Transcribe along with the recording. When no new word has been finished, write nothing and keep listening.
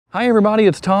Hi everybody,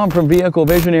 it's Tom from Vehicle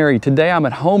Visionary. Today I'm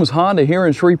at Holmes Honda here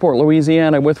in Shreveport,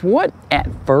 Louisiana with what at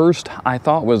first I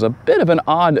thought was a bit of an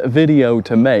odd video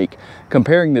to make,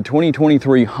 comparing the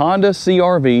 2023 Honda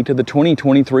CR-V to the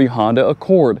 2023 Honda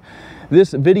Accord.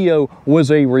 This video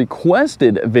was a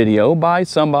requested video by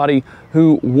somebody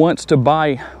who wants to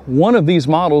buy one of these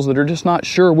models that are just not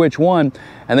sure which one,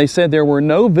 and they said there were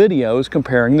no videos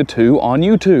comparing the two on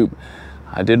YouTube.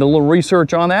 I did a little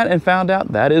research on that and found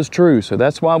out that is true. So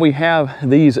that's why we have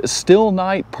these Still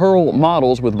Night Pearl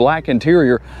models with black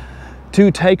interior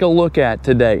to take a look at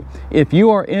today. If you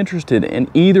are interested in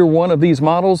either one of these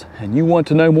models and you want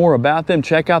to know more about them,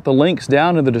 check out the links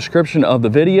down in the description of the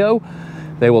video.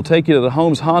 They will take you to the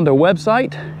Holmes Honda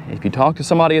website. If you talk to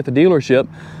somebody at the dealership,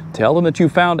 tell them that you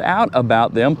found out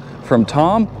about them from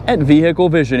Tom at Vehicle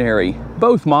Visionary.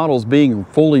 Both models, being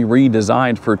fully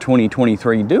redesigned for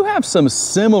 2023, do have some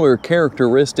similar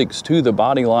characteristics to the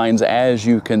body lines, as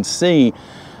you can see.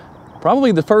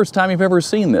 Probably the first time you've ever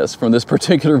seen this from this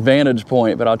particular vantage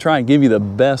point, but I'll try and give you the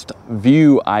best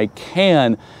view I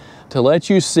can to let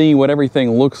you see what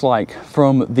everything looks like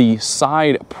from the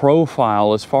side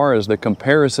profile as far as the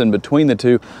comparison between the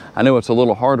two. I know it's a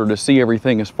little harder to see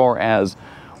everything as far as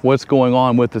what's going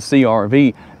on with the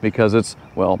CR-V because it's,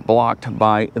 well, blocked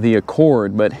by the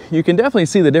Accord, but you can definitely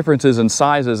see the differences in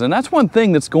sizes, and that's one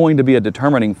thing that's going to be a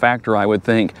determining factor, I would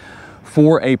think,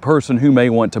 for a person who may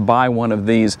want to buy one of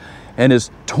these and is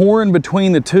torn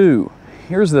between the two.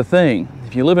 Here's the thing,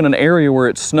 if you live in an area where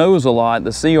it snows a lot,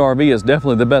 the CR-V is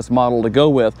definitely the best model to go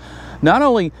with, not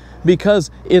only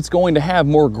because it's going to have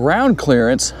more ground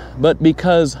clearance, but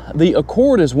because the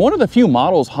Accord is one of the few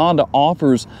models Honda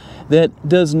offers that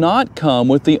does not come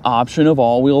with the option of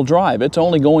all-wheel drive. It's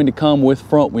only going to come with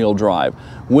front-wheel drive.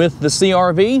 With the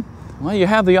CR-V, well, you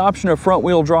have the option of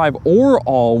front-wheel drive or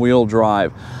all-wheel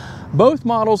drive. Both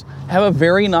models have a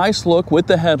very nice look with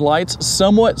the headlights,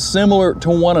 somewhat similar to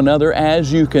one another,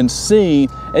 as you can see.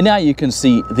 And now you can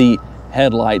see the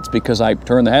headlights because I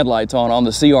turned the headlights on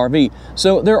the CR-V.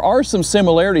 So there are some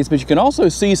similarities, but you can also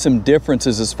see some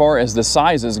differences as far as the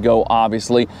sizes go,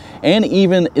 obviously, and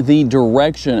even the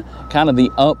direction, kind of the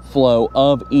upflow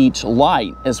of each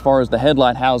light as far as the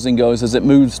headlight housing goes as it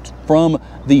moves from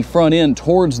the front end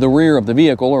towards the rear of the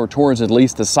vehicle, or towards at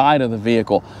least the side of the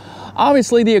vehicle.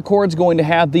 Obviously, the Accord's going to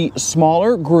have the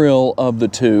smaller grille of the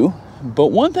two, but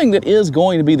one thing that is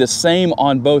going to be the same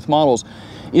on both models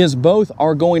is both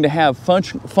are going to have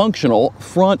functional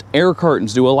front air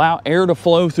curtains to allow air to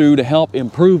flow through to help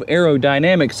improve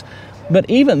aerodynamics. But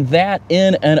even that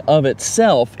in and of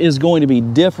itself is going to be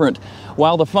different.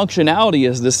 While the functionality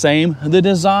is the same, the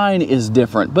design is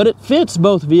different, but it fits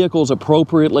both vehicles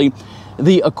appropriately.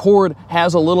 The Accord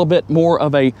has a little bit more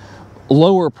of a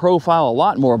lower profile, a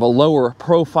lot more of a lower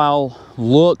profile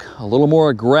look, a little more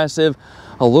aggressive,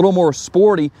 a little more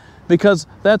sporty, because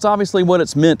that's obviously what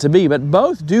it's meant to be, but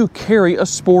both do carry a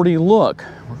sporty look.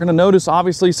 We're going to notice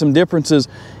obviously some differences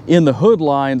in the hood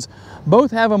lines.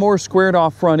 Both have a more squared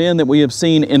off front end that we have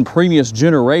seen in previous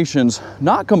generations.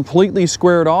 Not completely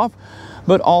squared off,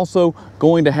 but also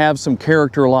going to have some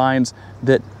character lines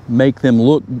that make them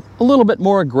look a little bit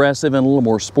more aggressive and a little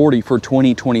more sporty for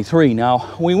 2023.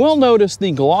 Now, we will notice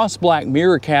the gloss black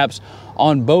mirror caps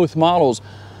on both models,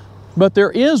 but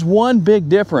there is one big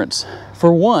difference.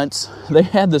 For once, they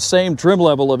had the same trim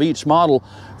level of each model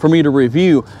for me to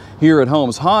review here at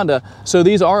Holmes Honda, so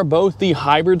these are both the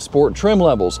hybrid sport trim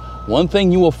levels. One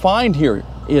thing you will find here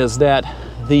is that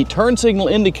the turn signal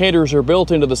indicators are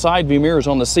built into the side view mirrors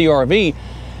on the CR-V,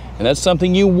 and that's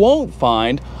something you won't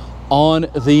find on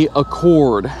the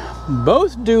Accord.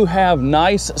 Both do have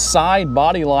nice side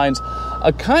body lines,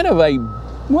 a kind of a,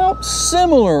 well,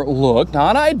 similar look,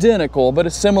 not identical, but a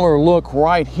similar look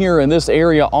right here in this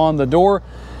area on the door,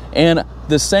 and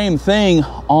the same thing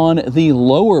on the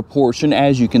lower portion,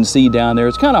 as you can see down there.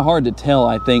 It's kind of hard to tell,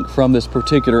 I think, from this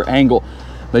particular angle,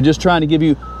 but just trying to give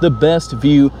you the best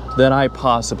view that I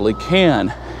possibly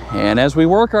can. And as we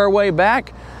work our way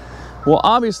back, well,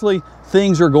 obviously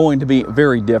things are going to be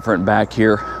very different back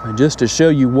here. And just to show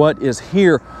you what is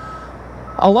here,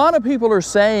 a lot of people are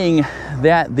saying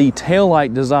that the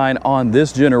taillight design on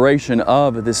this generation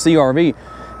of the CR-V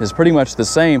is pretty much the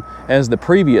same as the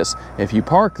previous. If you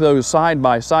park those side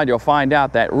by side, you'll find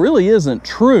out that really isn't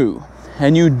true.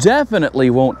 And you definitely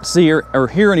won't see or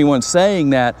hear anyone saying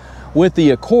that with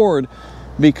the Accord,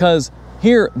 because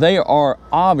here they are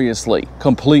obviously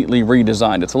completely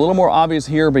redesigned. It's a little more obvious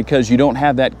here because you don't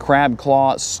have that crab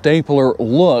claw stapler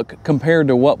look compared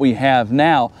to what we have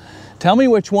now. Tell me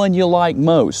which one you like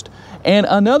most. And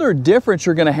another difference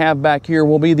you're going to have back here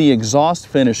will be the exhaust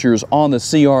finishers on the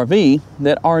CR-V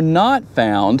that are not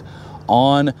found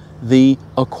on the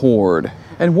Accord.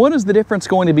 And what is the difference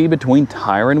going to be between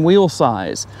tire and wheel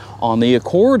size? On the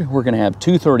Accord, we're going to have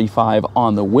 235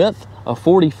 on the width, a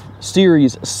 40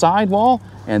 series sidewall,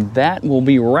 and that will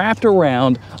be wrapped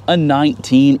around a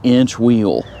 19-inch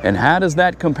wheel. And how does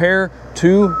that compare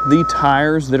to the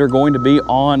tires that are going to be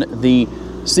on the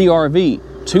CR-V?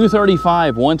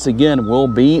 235, once again, will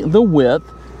be the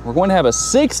width. We're going to have a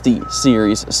 60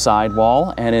 series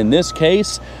sidewall, and in this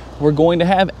case, we're going to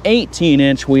have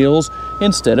 18-inch wheels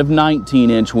instead of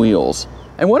 19-inch wheels.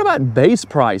 And what about base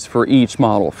price for each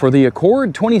model? For the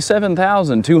Accord,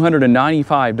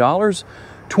 $27,295,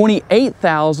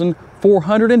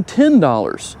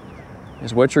 $28,410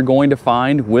 is what you're going to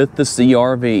find with the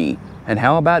CR-V. And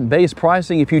how about base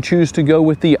pricing if you choose to go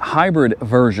with the hybrid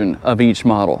version of each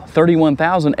model?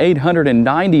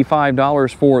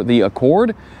 $31,895 for the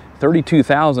Accord,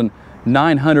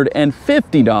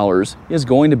 $32,950 is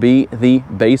going to be the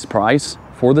base price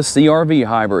for the CR-V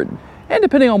hybrid. And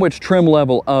depending on which trim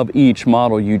level of each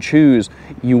model you choose,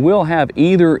 you will have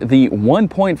either the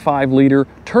 1.5 liter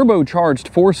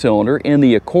turbocharged 4-cylinder in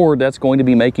the Accord that's going to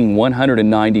be making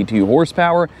 192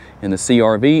 horsepower. In the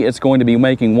CR-V, it's going to be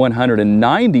making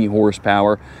 190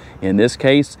 horsepower. In this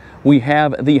case, we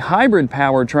have the hybrid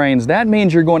powertrains. That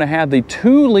means you're going to have the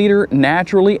 2-liter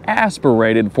naturally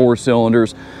aspirated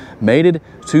 4-cylinders mated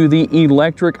to the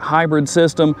electric hybrid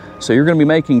system. So you're going to be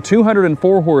making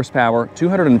 204 horsepower,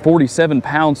 247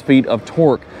 pounds-feet of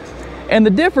torque. And the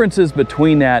differences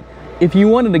between that, if you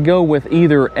wanted to go with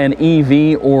either an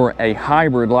EV or a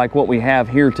hybrid like what we have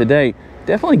here today,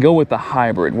 definitely go with the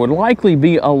hybrid. Would likely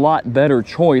be a lot better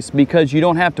choice because you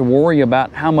don't have to worry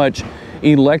about how much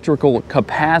electrical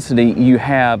capacity you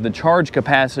have, the charge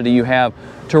capacity you have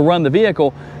to run the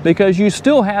vehicle, because you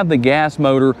still have the gas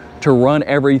motor to run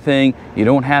everything. You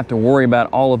don't have to worry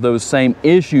about all of those same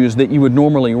issues that you would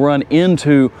normally run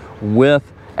into with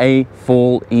a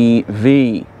full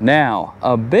EV. Now,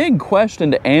 a big question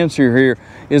to answer here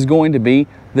is going to be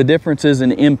the differences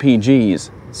in MPGs.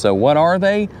 So what are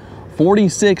they?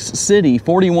 46 city,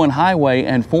 41 highway,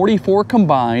 and 44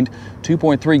 combined.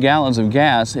 2.3 gallons of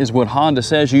gas is what Honda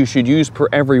says you should use per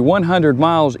every 100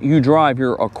 miles you drive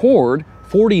your Accord.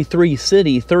 43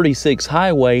 city, 36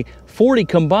 highway, 40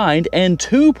 combined, and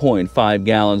 2.5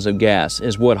 gallons of gas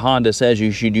is what Honda says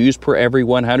you should use per every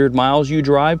 100 miles you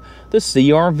drive the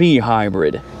CR-V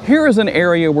hybrid. Here is an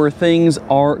area where things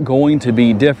are going to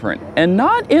be different, and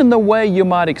not in the way you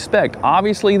might expect.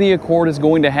 Obviously, the Accord is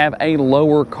going to have a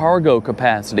lower cargo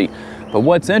capacity, but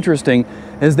what's interesting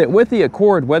is that with the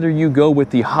Accord, whether you go with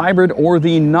the hybrid or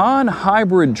the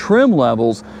non-hybrid trim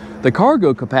levels, the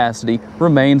cargo capacity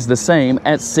remains the same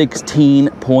at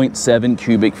 16.7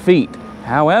 cubic feet.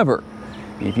 However,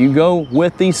 if you go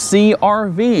with the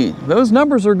CR-V, those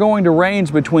numbers are going to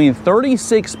range between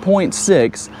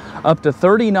 36.6 up to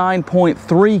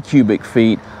 39.3 cubic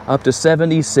feet, up to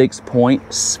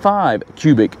 76.5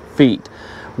 cubic feet.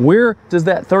 Where does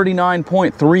that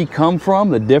 39.3 come from,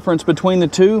 the difference between the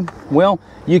two? Well,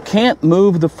 you can't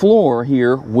move the floor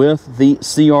here with the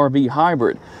CR-V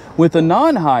hybrid. With the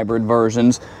non-hybrid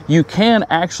versions, you can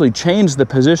actually change the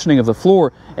positioning of the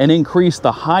floor and increase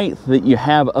the height that you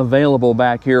have available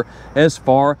back here as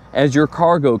far as your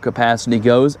cargo capacity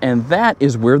goes, and that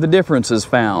is where the difference is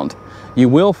found. You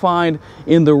will find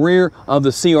in the rear of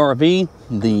the CR-V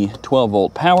the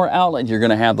 12-volt power outlet. You're going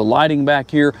to have the lighting back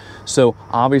here, so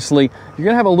obviously you're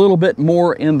going to have a little bit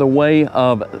more in the way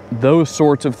of those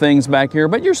sorts of things back here,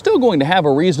 but you're still going to have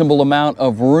a reasonable amount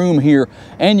of room here,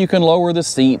 and you can lower the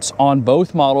seats on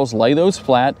both models, lay those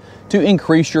flat to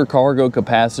increase your cargo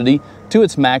capacity to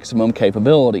its maximum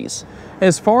capabilities.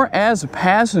 As far as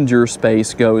passenger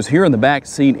space goes, here in the back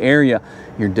seat area,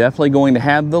 you're definitely going to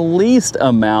have the least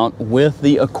amount with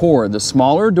the Accord. The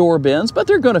smaller door bins, but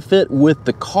they're going to fit with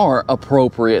the car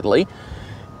appropriately.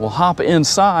 We'll hop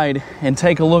inside and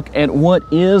take a look at what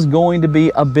is going to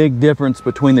be a big difference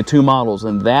between the two models,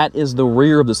 and that is the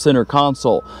rear of the center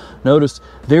console. Notice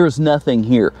there's nothing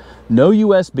here. No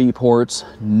USB ports,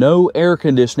 no air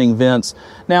conditioning vents.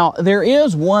 Now, there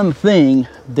is one thing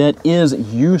that is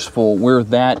useful where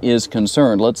that is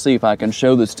concerned. Let's see if I can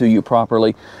show this to you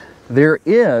properly. There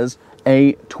is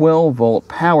a 12-volt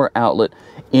power outlet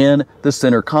in the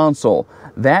center console.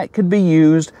 That could be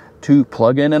used to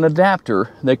plug in an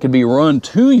adapter that could be run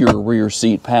to your rear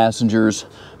seat passengers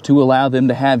to allow them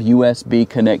to have USB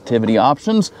connectivity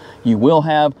options. You will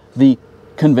have the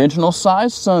conventional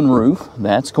size sunroof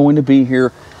that's going to be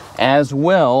here, as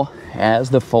well as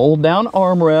the fold down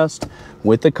armrest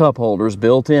with the cup holders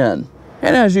built in.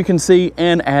 And as you can see,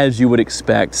 and as you would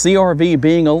expect, CR-V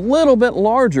being a little bit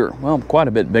larger, well, quite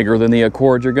a bit bigger than the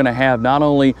Accord, you're going to have not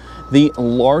only the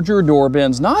larger door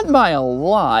bins, not by a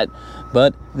lot,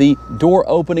 but the door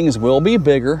openings will be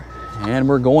bigger. And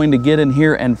we're going to get in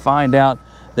here and find out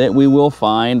that we will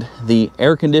find the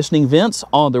air conditioning vents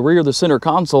on the rear of the center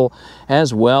console,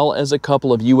 as well as a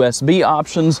couple of USB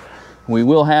options. We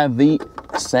will have the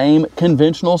same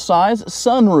conventional size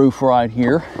sunroof right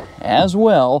here, as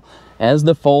well as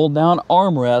the fold down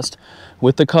armrest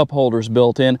with the cup holders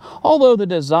built in, although the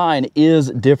design is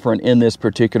different in this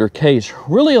particular case,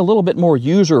 really a little bit more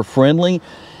user friendly.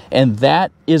 And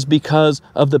that is because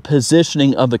of the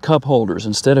positioning of the cup holders.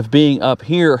 Instead of being up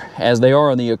here as they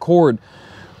are on the Accord,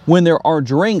 when there are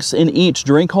drinks in each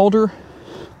drink holder,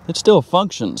 it still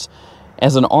functions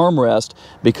as an armrest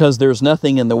because there's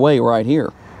nothing in the way right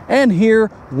here. And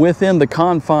here within the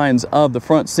confines of the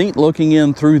front seat, looking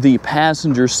in through the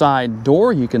passenger side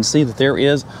door, you can see that there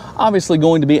is obviously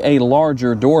going to be a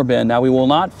larger door bin. Now, we will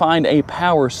not find a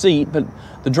power seat, but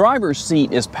the driver's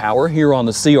seat is power here on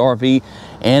the CR-V,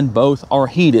 and both are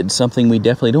heated, something we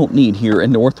definitely don't need here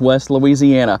in Northwest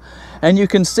Louisiana. And you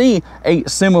can see a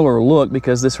similar look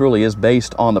because this really is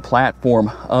based on the platform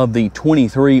of the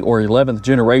 23 or 11th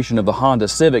generation of the Honda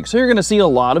Civic. So you're going to see a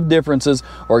lot of differences,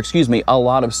 or excuse me, a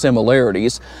lot of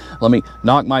similarities. Let me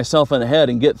knock myself in the head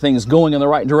and get things going in the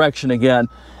right direction again.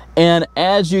 And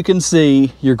as you can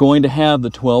see, you're going to have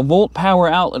the 12-volt power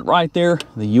outlet right there,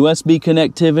 the USB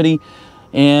connectivity,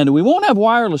 and we won't have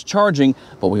wireless charging,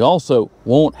 but we also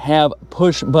won't have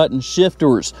push button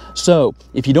shifters. So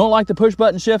if you don't like the push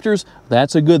button shifters,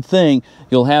 that's a good thing.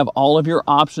 You'll have all of your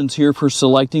options here for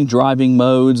selecting driving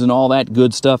modes and all that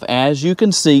good stuff. As you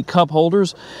can see, cup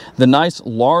holders, the nice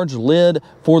large lid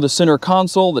for the center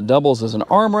console that doubles as an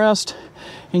armrest,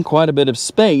 and quite a bit of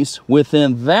space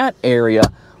within that area.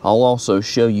 I'll also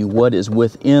show you what is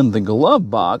within the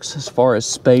glove box as far as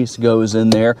space goes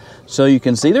in there. So you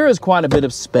can see there is quite a bit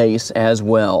of space as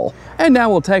well. And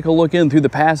now we'll take a look in through the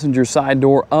passenger side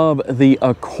door of the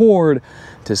Accord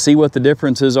to see what the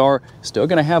differences are. Still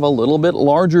going to have a little bit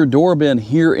larger door bin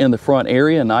here in the front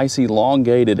area. Nice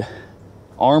elongated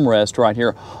armrest right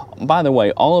here. By the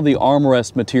way, all of the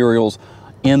armrest materials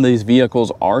in these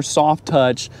vehicles are soft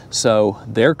touch, so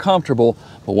they're comfortable.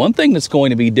 But one thing that's going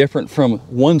to be different from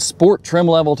one sport trim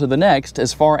level to the next,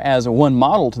 as far as one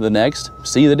model to the next,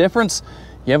 see the difference?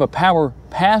 You have a power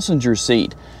passenger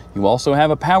seat. You also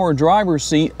have a power driver's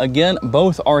seat. Again,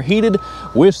 both are heated.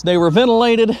 Wish they were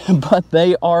ventilated, but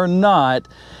they are not.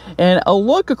 And a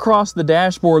look across the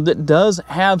dashboard that does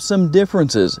have some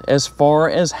differences as far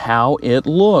as how it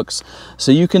looks.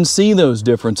 So you can see those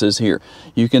differences here.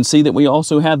 You can see that we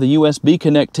also have the USB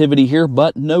connectivity here,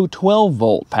 but no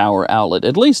 12-volt power outlet,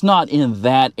 at least not in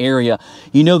that area.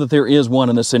 You know that there is one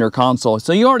in the center console,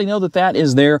 so you already know that that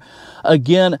is there.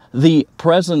 Again, the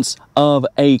presence of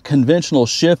a conventional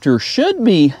shifter should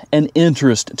be an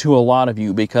interest to a lot of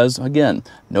you because, again,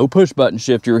 no push button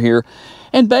shifter here.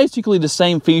 And basically the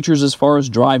same features as far as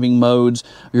driving modes,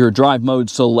 your drive mode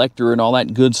selector and all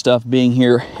that good stuff being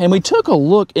here. And we took a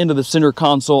look into the center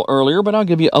console earlier, but I'll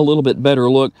give you a little bit better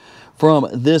look from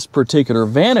this particular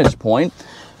vantage point.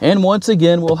 And once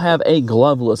again, we'll have a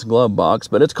gloveless glove box,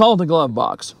 but it's called the glove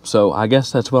box. So I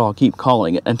guess that's what I'll keep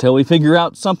calling it until we figure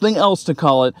out something else to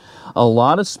call it. A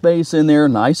lot of space in there,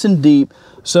 nice and deep.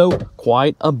 So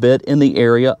quite a bit in the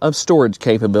area of storage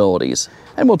capabilities.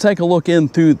 And we'll take a look in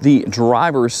through the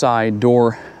driver's side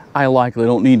door. I likely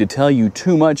don't need to tell you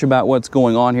too much about what's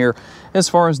going on here. As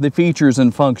far as the features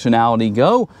and functionality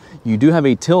go, you do have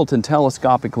a tilt and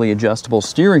telescopically adjustable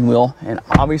steering wheel, and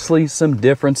obviously some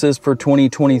differences for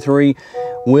 2023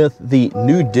 with the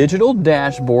new digital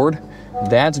dashboard.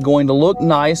 That's going to look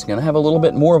nice, going to have a little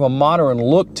bit more of a modern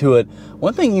look to it.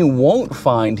 One thing you won't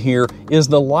find here is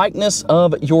the likeness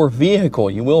of your vehicle.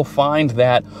 You will find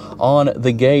that on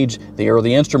the gauge, or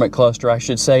the instrument cluster, I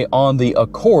should say, on the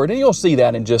Accord, and you'll see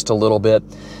that in just a little bit.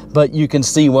 But you can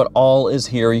see what all is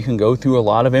here. You can go through a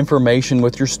lot of information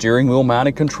with your steering wheel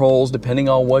mounted controls, depending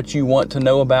on what you want to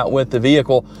know about with the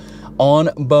vehicle on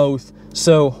both.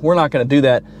 So we're not going to do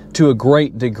that to a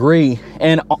great degree.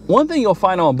 And one thing you'll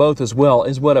find on both as well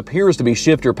is what appears to be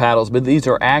shifter paddles, but these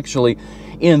are actually,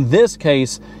 in this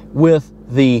case, with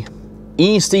the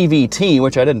eCVT,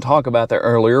 which I didn't talk about there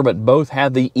earlier, but both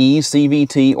have the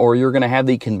eCVT, or you're going to have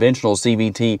the conventional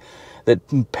CVT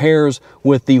that pairs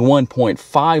with the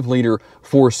 1.5 liter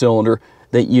four-cylinder.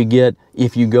 that you get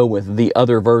if you go with the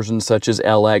other versions such as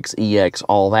LX, EX,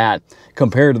 all that,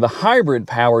 compared to the hybrid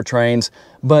powertrains.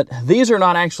 But these are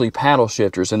not actually paddle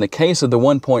shifters. In the case of the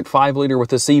 1.5 liter with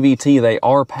the CVT, they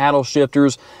are paddle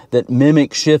shifters that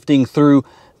mimic shifting through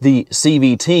the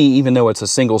CVT, even though it's a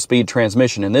single speed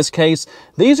transmission. In this case,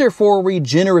 these are for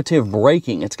regenerative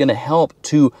braking. It's going to help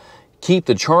to keep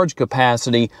the charge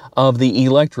capacity of the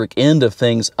electric end of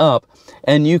things up,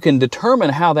 and you can determine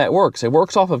how that works. It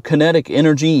works off of kinetic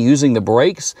energy using the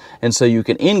brakes, and so you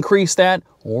can increase that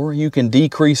or you can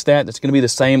decrease that. It's going to be the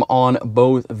same on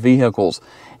both vehicles.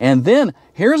 And then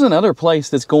here's another place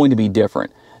that's going to be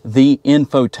different: the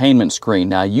infotainment screen.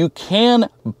 Now, you can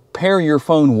pair your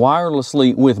phone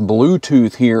wirelessly with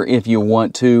Bluetooth here if you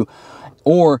want to,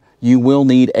 or you will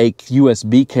need a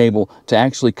USB cable to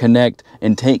actually connect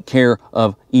and take care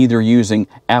of either using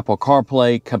Apple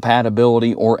CarPlay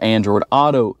compatibility or Android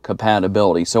Auto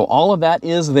compatibility. So all of that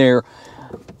is there.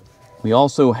 We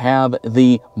also have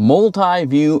the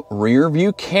multi-view rear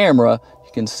view camera.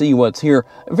 You can see what's here.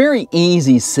 A very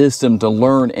easy system to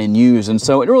learn and use, and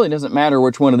so it really doesn't matter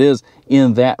which one it is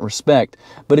in that respect.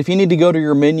 But if you need to go to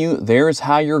your menu, there's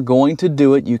how you're going to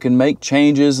do it. You can make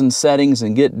changes and settings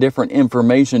and get different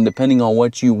information depending on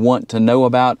what you want to know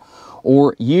about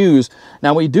or use.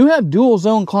 Now, we do have dual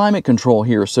zone climate control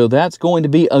here, so that's going to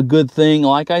be a good thing.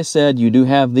 Like I said, you do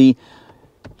have the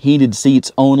heated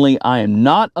seats only. I am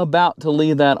not about to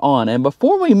leave that on. And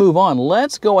before we move on,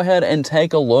 let's go ahead and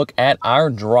take a look at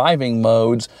our driving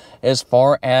modes as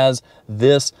far as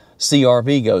this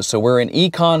CR-V goes. So we're in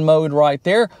Econ mode right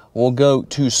there. We'll go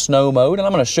to Snow mode, and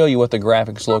I'm going to show you what the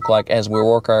graphics look like as we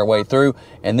work our way through.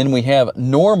 And then we have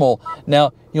Normal.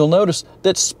 Now, you'll notice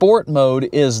that Sport mode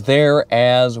is there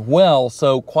as well.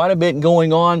 So quite a bit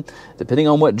going on. Depending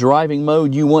on what driving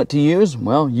mode you want to use,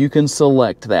 well, you can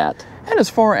select that. And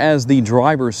as far as the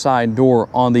driver's side door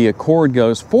on the Accord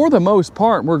goes, for the most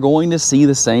part, we're going to see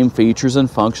the same features and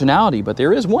functionality. But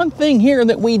there is one thing here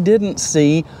that we didn't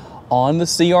see on the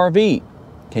CR-V.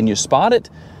 Can you spot it?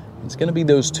 It's going to be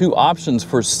those two options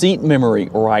for seat memory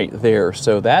right there.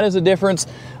 So that is a difference.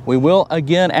 We will,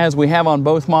 again, as we have on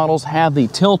both models, have the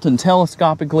tilt and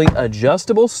telescopically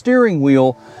adjustable steering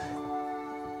wheel.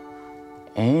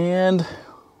 And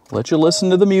let you listen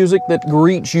to the music that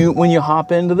greets you when you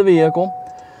hop into the vehicle.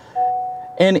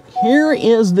 And here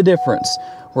is the difference.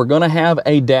 We're going to have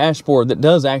a dashboard that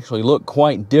does actually look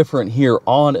quite different here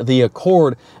on the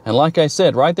Accord. And like I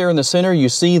said, right there in the center, you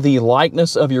see the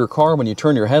likeness of your car. When you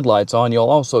turn your headlights on, you'll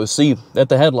also see that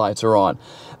the headlights are on.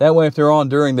 That way, if they're on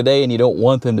during the day and you don't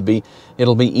want them to be,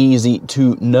 it'll be easy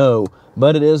to know.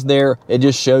 But it is there. It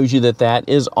just shows you that that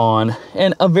is on.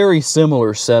 And a very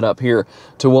similar setup here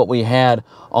to what we had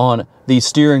on the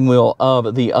steering wheel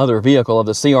of the other vehicle, of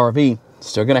the CR-V.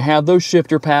 Still going to have those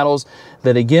shifter paddles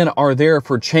that, again, are there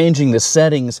for changing the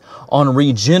settings on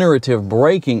regenerative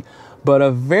braking. But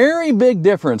a very big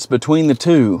difference between the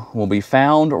two will be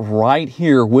found right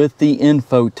here with the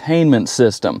infotainment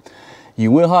system. You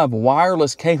will have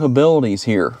wireless capabilities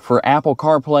here for Apple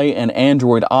CarPlay and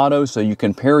Android Auto, so you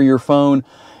can pair your phone.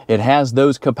 It has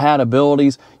those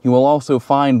compatibilities. You will also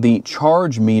find the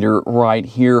charge meter right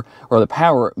here, or the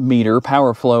power meter,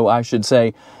 power flow, I should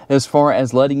say, as far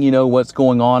as letting you know what's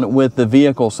going on with the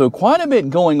vehicle. So quite a bit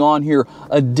going on here,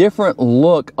 a different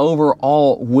look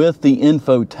overall with the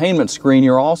infotainment screen.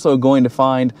 You're also going to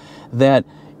find that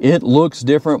it looks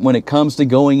different when it comes to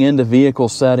going into vehicle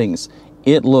settings.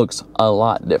 It looks a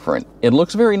lot different. It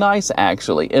looks very nice,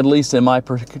 actually, at least in my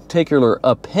particular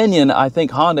opinion. I think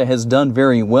Honda has done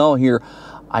very well here.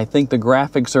 I think the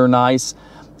graphics are nice.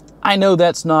 I know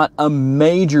that's not a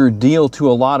major deal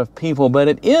to a lot of people, but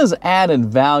it is added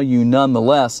value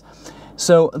nonetheless.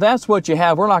 So that's what you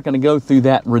have. We're not going to go through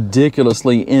that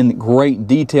ridiculously in great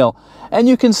detail. And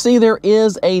you can see there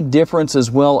is a difference as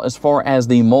well as far as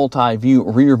the multi-view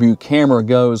rear view camera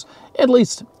goes, at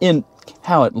least in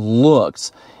how it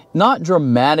looks. Not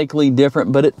dramatically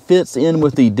different, but it fits in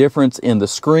with the difference in the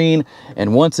screen.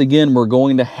 And once again, we're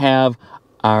going to have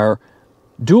our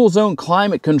dual zone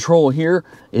climate control here.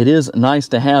 It is nice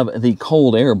to have the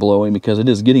cold air blowing because it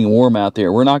is getting warm out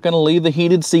there. We're not going to leave the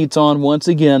heated seats on once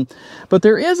again, but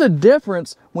there is a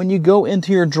difference when you go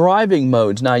into your driving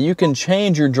modes. Now, you can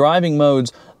change your driving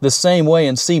modes the same way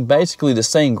and see basically the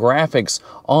same graphics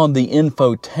on the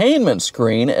infotainment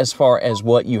screen as far as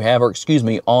what you have, or excuse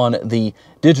me, on the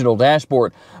digital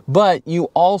dashboard. But you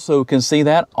also can see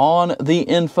that on the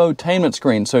infotainment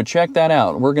screen. So check that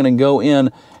out. We're going to go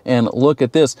in and look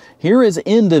at this. Here is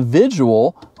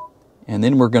individual, and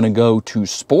then we're going to go to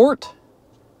Sport,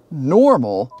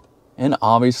 Normal, and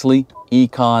obviously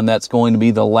Econ. That's going to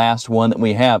be the last one that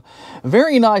we have.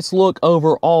 Very nice look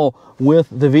overall with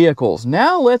the vehicles.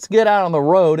 Now let's get out on the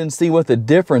road and see what the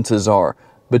differences are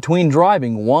between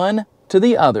driving one to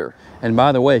the other. And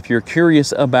by the way, if you're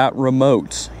curious about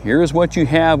remotes, here's what you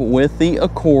have with the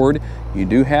Accord. You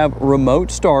do have remote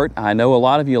start. I know a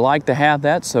lot of you like to have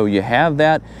that, so you have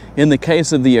that in the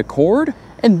case of the Accord.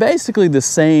 And basically the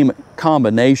same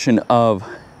combination of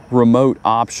remote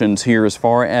options here as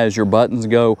far as your buttons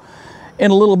go,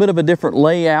 and a little bit of a different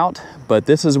layout, but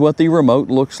this is what the remote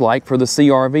looks like for the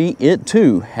CR-V. It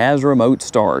too has remote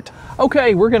start.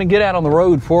 Okay, we're gonna get out on the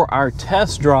road for our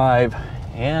test drive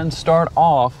and start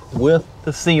off with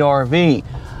the CR-V.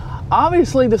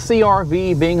 Obviously the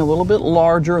CR-V, being a little bit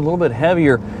larger, a little bit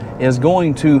heavier, is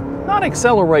going to not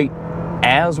accelerate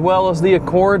as well as the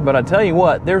Accord, but I tell you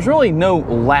what, there's really no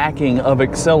lacking of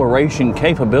acceleration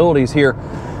capabilities here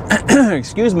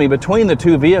excuse me, between the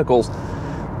two vehicles.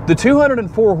 The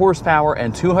 204 horsepower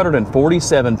and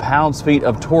 247 pounds-feet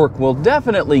of torque will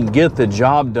definitely get the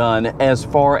job done as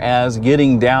far as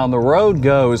getting down the road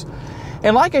goes.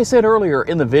 And like I said earlier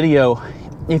in the video,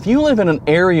 if you live in an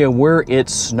area where it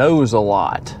snows a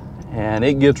lot and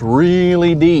it gets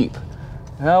really deep,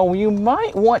 well, you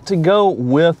might want to go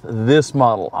with this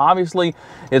model. Obviously,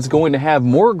 it's going to have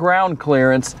more ground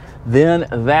clearance than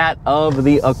that of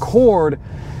the Accord.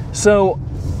 So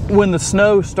when the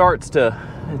snow starts to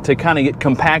kind of get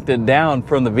compacted down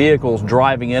from the vehicles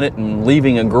driving in it and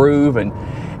leaving a groove,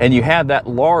 and you have that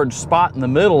large spot in the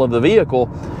middle of the vehicle,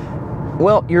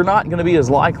 well, you're not going to be as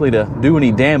likely to do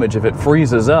any damage if it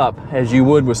freezes up as you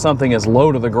would with something as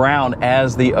low to the ground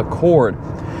as the Accord.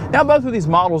 Now, both of these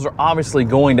models are obviously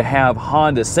going to have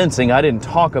Honda sensing. I didn't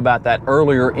talk about that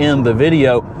earlier in the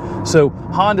video. So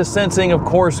Honda sensing, of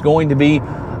course, going to be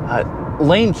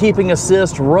lane keeping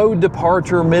assist, road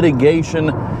departure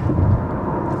mitigation,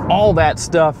 all that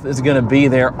stuff is going to be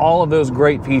there. All of those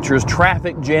great features,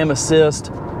 traffic jam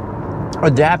assist,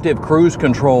 adaptive cruise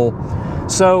control.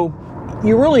 So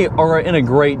you really are in a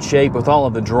great shape with all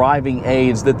of the driving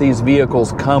aids that these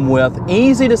vehicles come with.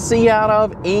 Easy to see out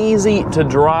of, easy to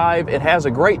drive. It has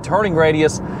a great turning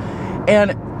radius,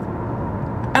 and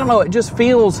I don't know, it just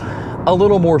feels a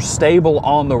little more stable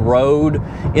on the road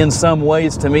in some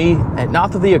ways to me. And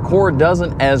not that the Accord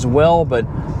doesn't as well, but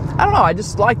I don't know, I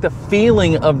just like the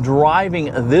feeling of driving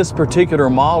this particular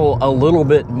model a little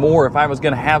bit more if I was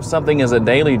going to have something as a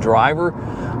daily driver.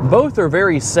 Both are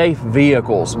very safe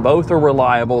vehicles. Both are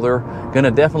reliable. They're going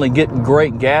to definitely get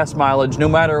great gas mileage no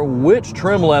matter which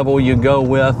trim level you go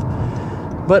with.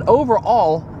 But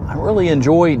overall, I really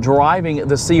enjoy driving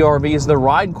the CR-Vs. The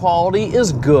ride quality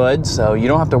is good, so you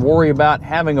don't have to worry about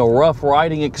having a rough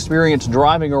riding experience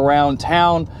driving around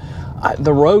town.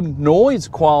 The road noise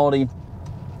quality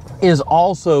is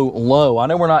also low. I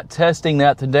know we're not testing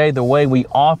that today the way we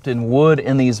often would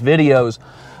in these videos,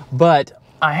 but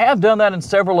I have done that in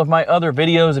several of my other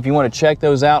videos if you want to check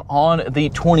those out on the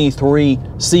 23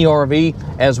 CR-V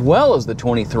as well as the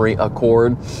 23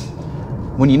 Accord.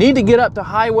 When you need to get up to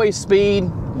highway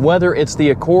speed, whether it's the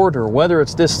Accord or whether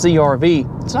it's this CR-V,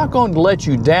 it's not going to let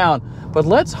you down. But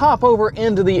let's hop over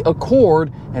into the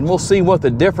Accord and we'll see what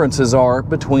the differences are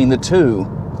between the two.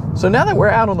 So now that we're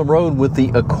out on the road with the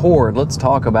Accord, let's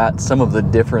talk about some of the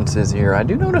differences here. I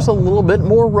do notice a little bit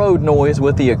more road noise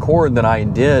with the Accord than I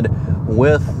did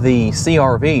with the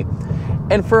CR-V.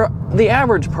 And for the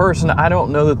average person, I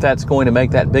don't know that that's going to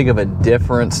make that big of a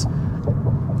difference.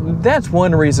 That's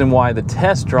one reason why the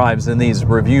test drives in these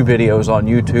review videos on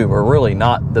YouTube are really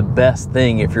not the best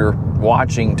thing if you're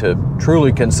watching to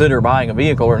truly consider buying a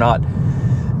vehicle or not,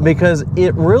 because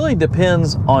it really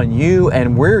depends on you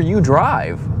and where you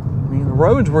drive. I mean, the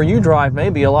roads where you drive may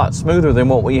be a lot smoother than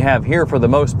what we have here for the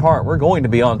most part. We're going to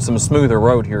be on some smoother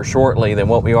road here shortly than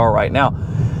what we are right now.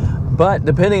 But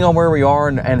depending on where we are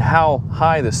and how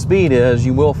high the speed is,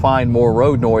 you will find more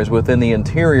road noise within the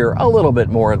interior, a little bit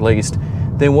more at least,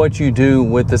 than what you do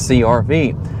with the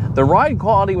CR-V. The ride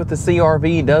quality with the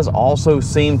CR-V does also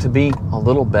seem to be a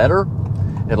little better,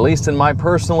 at least in my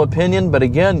personal opinion. But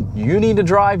again, you need to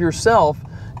drive yourself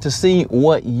to see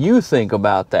what you think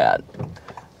about that.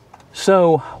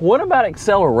 So what about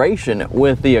acceleration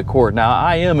with the Accord? Now,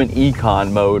 I am in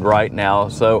Econ mode right now,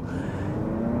 so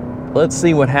let's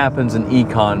see what happens in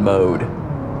Econ mode.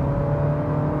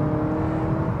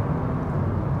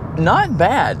 Not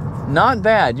bad. Not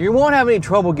bad. You won't have any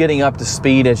trouble getting up to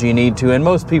speed as you need to, and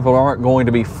most people aren't going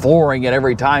to be flooring it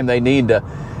every time they need to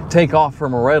take off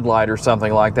from a red light or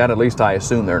something like that. At least I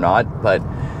assume they're not. But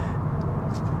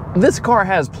this car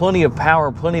has plenty of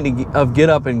power, plenty of get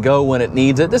up and go when it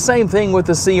needs it. The same thing with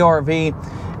the CR-V.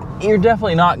 you're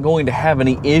definitely not going to have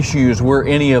any issues where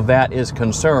any of that is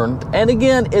concerned. And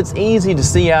again, it's easy to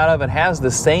see out of. It has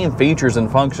the same features and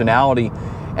functionality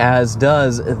as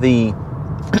does the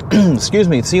excuse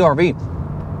me, CR-V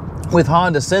with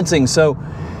Honda Sensing. So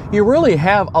you really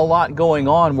have a lot going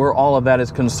on where all of that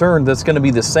is concerned that's going to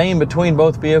be the same between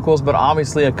both vehicles, but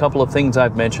obviously a couple of things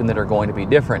I've mentioned that are going to be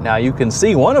different. Now you can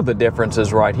see one of the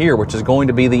differences right here, which is going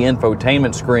to be the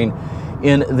infotainment screen.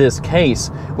 In this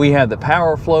case, we have the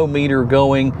power flow meter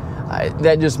going.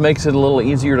 That just makes it a little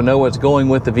easier to know what's going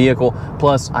with the vehicle.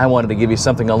 Plus, I wanted to give you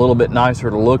something a little bit nicer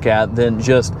to look at than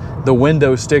just the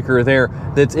window sticker there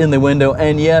that's in the window.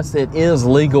 And yes, it is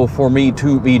legal for me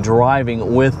to be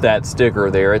driving with that sticker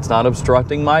there. It's not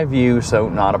obstructing my view, so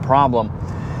not a problem.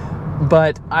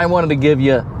 But I wanted to give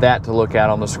you that to look at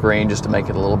on the screen just to make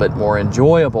it a little bit more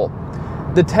enjoyable.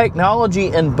 The technology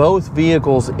in both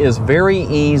vehicles is very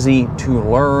easy to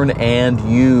learn and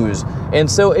use.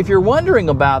 And so if you're wondering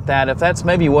about that, if that's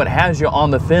maybe what has you on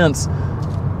the fence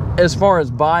as far as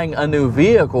buying a new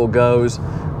vehicle goes,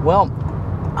 well,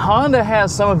 Honda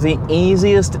has some of the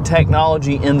easiest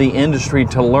technology in the industry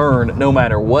to learn no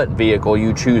matter what vehicle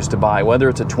you choose to buy, whether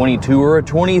it's a 22 or a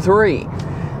 23,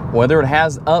 whether it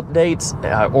has updates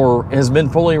or has been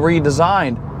fully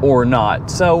redesigned or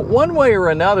not. So one way or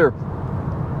another,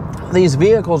 these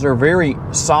vehicles are very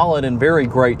solid and very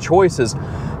great choices.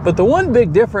 But the one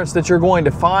big difference that you're going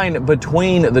to find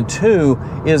between the two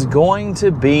is going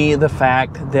to be the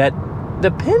fact that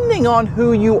depending on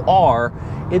who you are,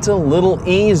 it's a little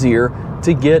easier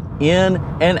to get in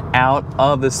and out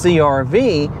of the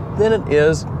CR-V than it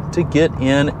is to get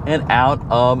in and out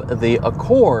of the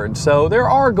Accord. So there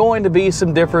are going to be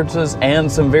some differences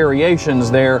and some variations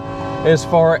there as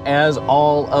far as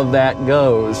all of that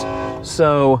goes.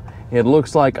 So it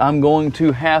looks like I'm going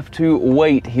to have to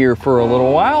wait here for a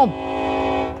little while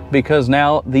because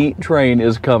now the train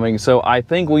is coming. So I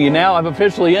think we now have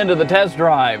officially ended the test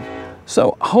drive.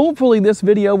 So hopefully this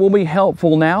video will be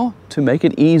helpful now to make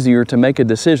it easier to make a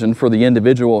decision for the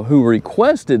individual who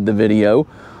requested the video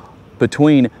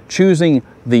between choosing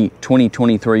the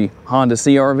 2023 Honda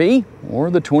CR-V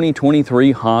or the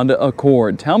 2023 Honda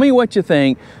Accord. Tell me what you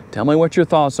think. Tell me what your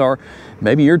thoughts are.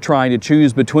 Maybe you're trying to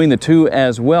choose between the two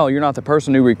as well. You're not the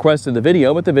person who requested the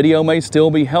video, but the video may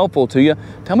still be helpful to you.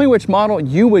 Tell me which model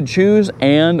you would choose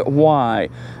and why.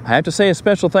 I have to say a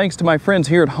special thanks to my friends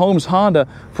here at Holmes Honda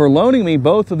for loaning me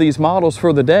both of these models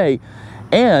for the day.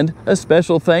 And a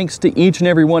special thanks to each and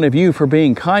every one of you for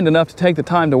being kind enough to take the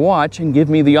time to watch and give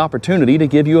me the opportunity to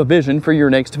give you a vision for your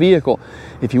next vehicle.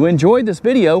 If you enjoyed this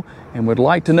video and would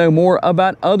like to know more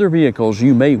about other vehicles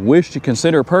you may wish to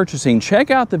consider purchasing,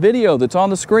 check out the video that's on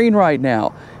the screen right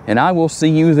now, and I will see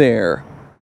you there.